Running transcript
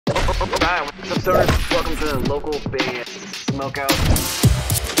Alright, what's up, stoners? Welcome to the local Bay Smokeout.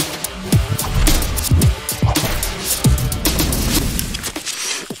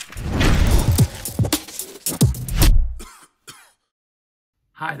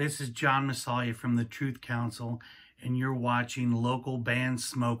 Hi, this is John Masalia from the Truth Council, and you're watching Local Band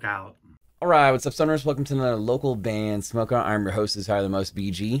Smokeout. Alright, what's up, stoners? Welcome to another Local Band Smokeout. I'm your host, Higher the Most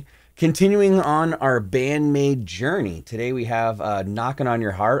BG. Continuing on our Band-Maid journey. Today we have Knockn on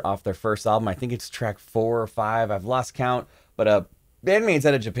Your Heart off their first album. I think it's track 4 or 5. I've lost count. But Band-Maid's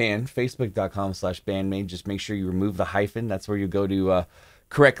out of Japan. Facebook.com/Band-Maid. Just make sure you remove the hyphen. That's where you go to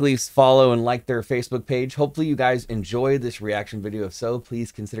correctly follow and like their Facebook page. Hopefully you guys enjoyed this reaction video. If so,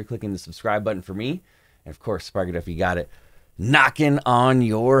 please consider clicking the subscribe button for me. And of course, spark it if you got it. Knockn on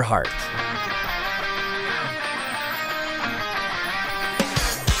Your Heart.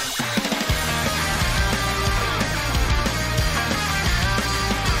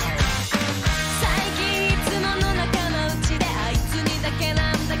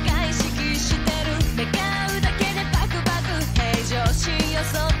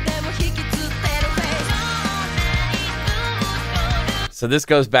 So this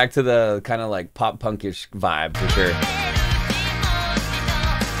goes back to the kind of like pop punkish vibe for sure.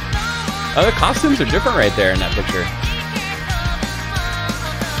 Oh, the costumes are different right there in that picture.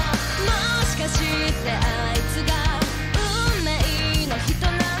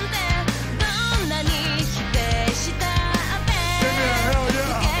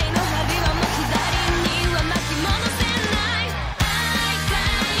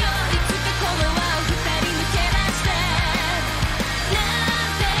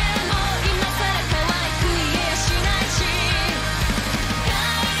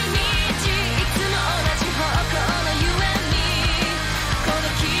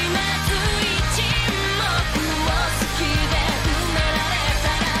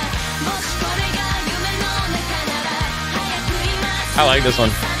 I like this one.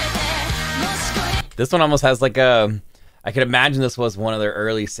 This one almost has like a, I could imagine this was one of their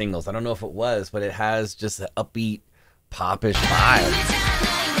early singles. I don't know if it was, but it has just an upbeat, popish vibe.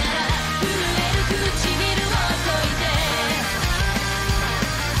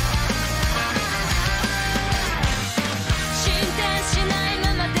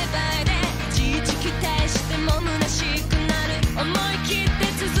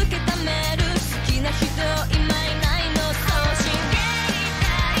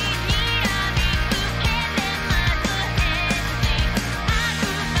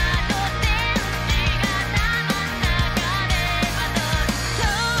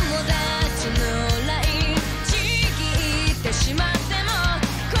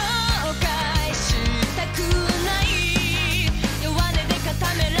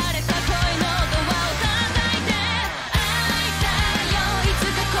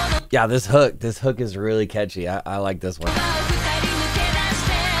 Yeah, this hook is really catchy. I like this one.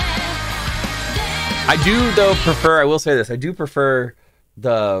 I do, though, prefer, I will say this, I do prefer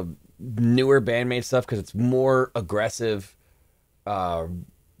the newer Band-Maid stuff because it's more aggressive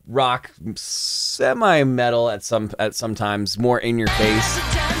rock, semi-metal at sometimes, more in your face.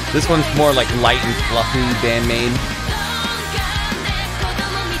 This one's more like light and fluffy Band-Maid.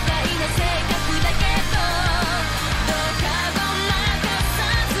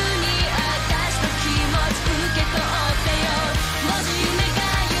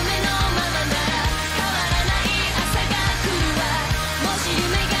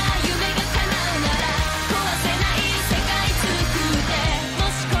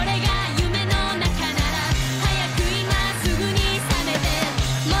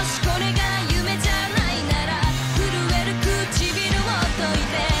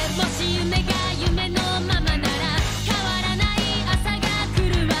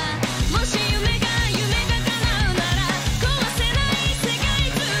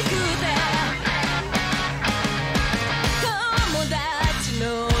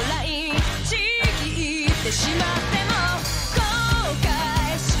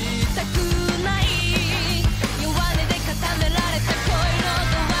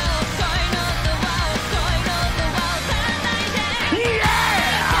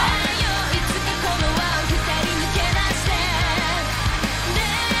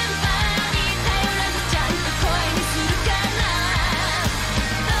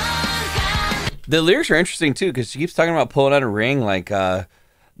 The lyrics are interesting too, because she keeps talking about pulling out a ring, like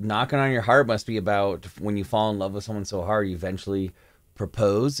knocking on your heart must be about when you fall in love with someone so hard you eventually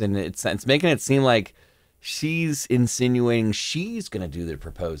propose, and it's making it seem like she's insinuating she's gonna do the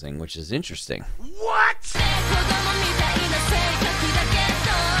proposing, which is interesting. What?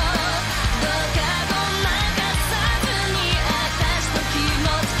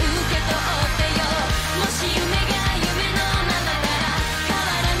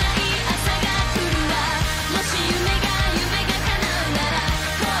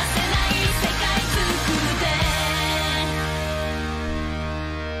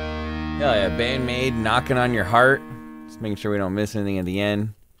 Hell yeah, Band-Maid, Knocking on Your Heart. Just making sure we don't miss anything at the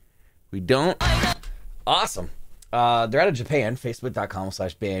end. We don't. Awesome. They're out of Japan,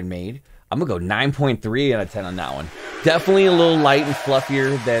 facebook.com/Band-Maid. I'm gonna go 9.3 out of 10 on that one. Definitely a little light and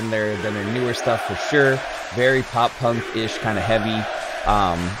fluffier than their newer stuff for sure. Very pop punk-ish, kind of heavy.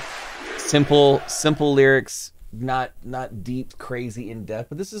 Simple lyrics, not deep, crazy, in depth.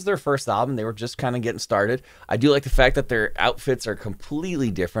 But this is their first album. They were just kind of getting started. I do like the fact that their outfits are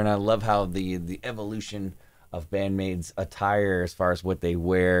completely different. I love how the evolution of Band-Maid's attire, as far as what they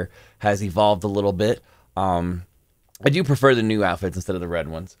wear, has evolved a little bit. I do prefer the new outfits instead of the red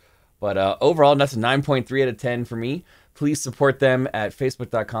ones. But overall, that's a 9.3 out of 10 for me. Please support them at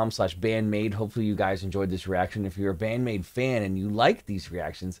facebook.com/Band-Maid. Hopefully you guys enjoyed this reaction. If you're a Band-Maid fan and you like these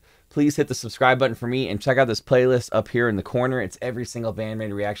reactions, please hit the subscribe button for me and check out this playlist up here in the corner. It's every single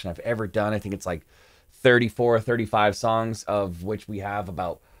Band-Maid reaction I've ever done. I think it's like 34 or 35 songs, of which we have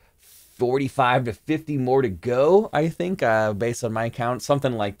about 45 to 50 more to go, I think, based on my count,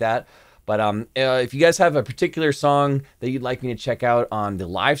 something like that. But if you guys have a particular song that you'd like me to check out on the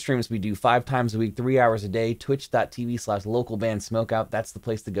live streams we do 5 times a week, 3 hours a day, twitch.tv/localbandsmokeout. That's the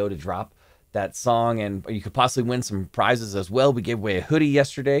place to go to drop that song, and you could possibly win some prizes as well. We gave away a hoodie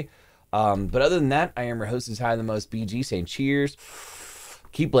yesterday. But other than that, I am your host, who's higher than most, BG, saying cheers.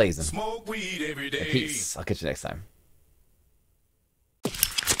 Keep blazing. Smoke weed every day. Peace. I'll catch you next time.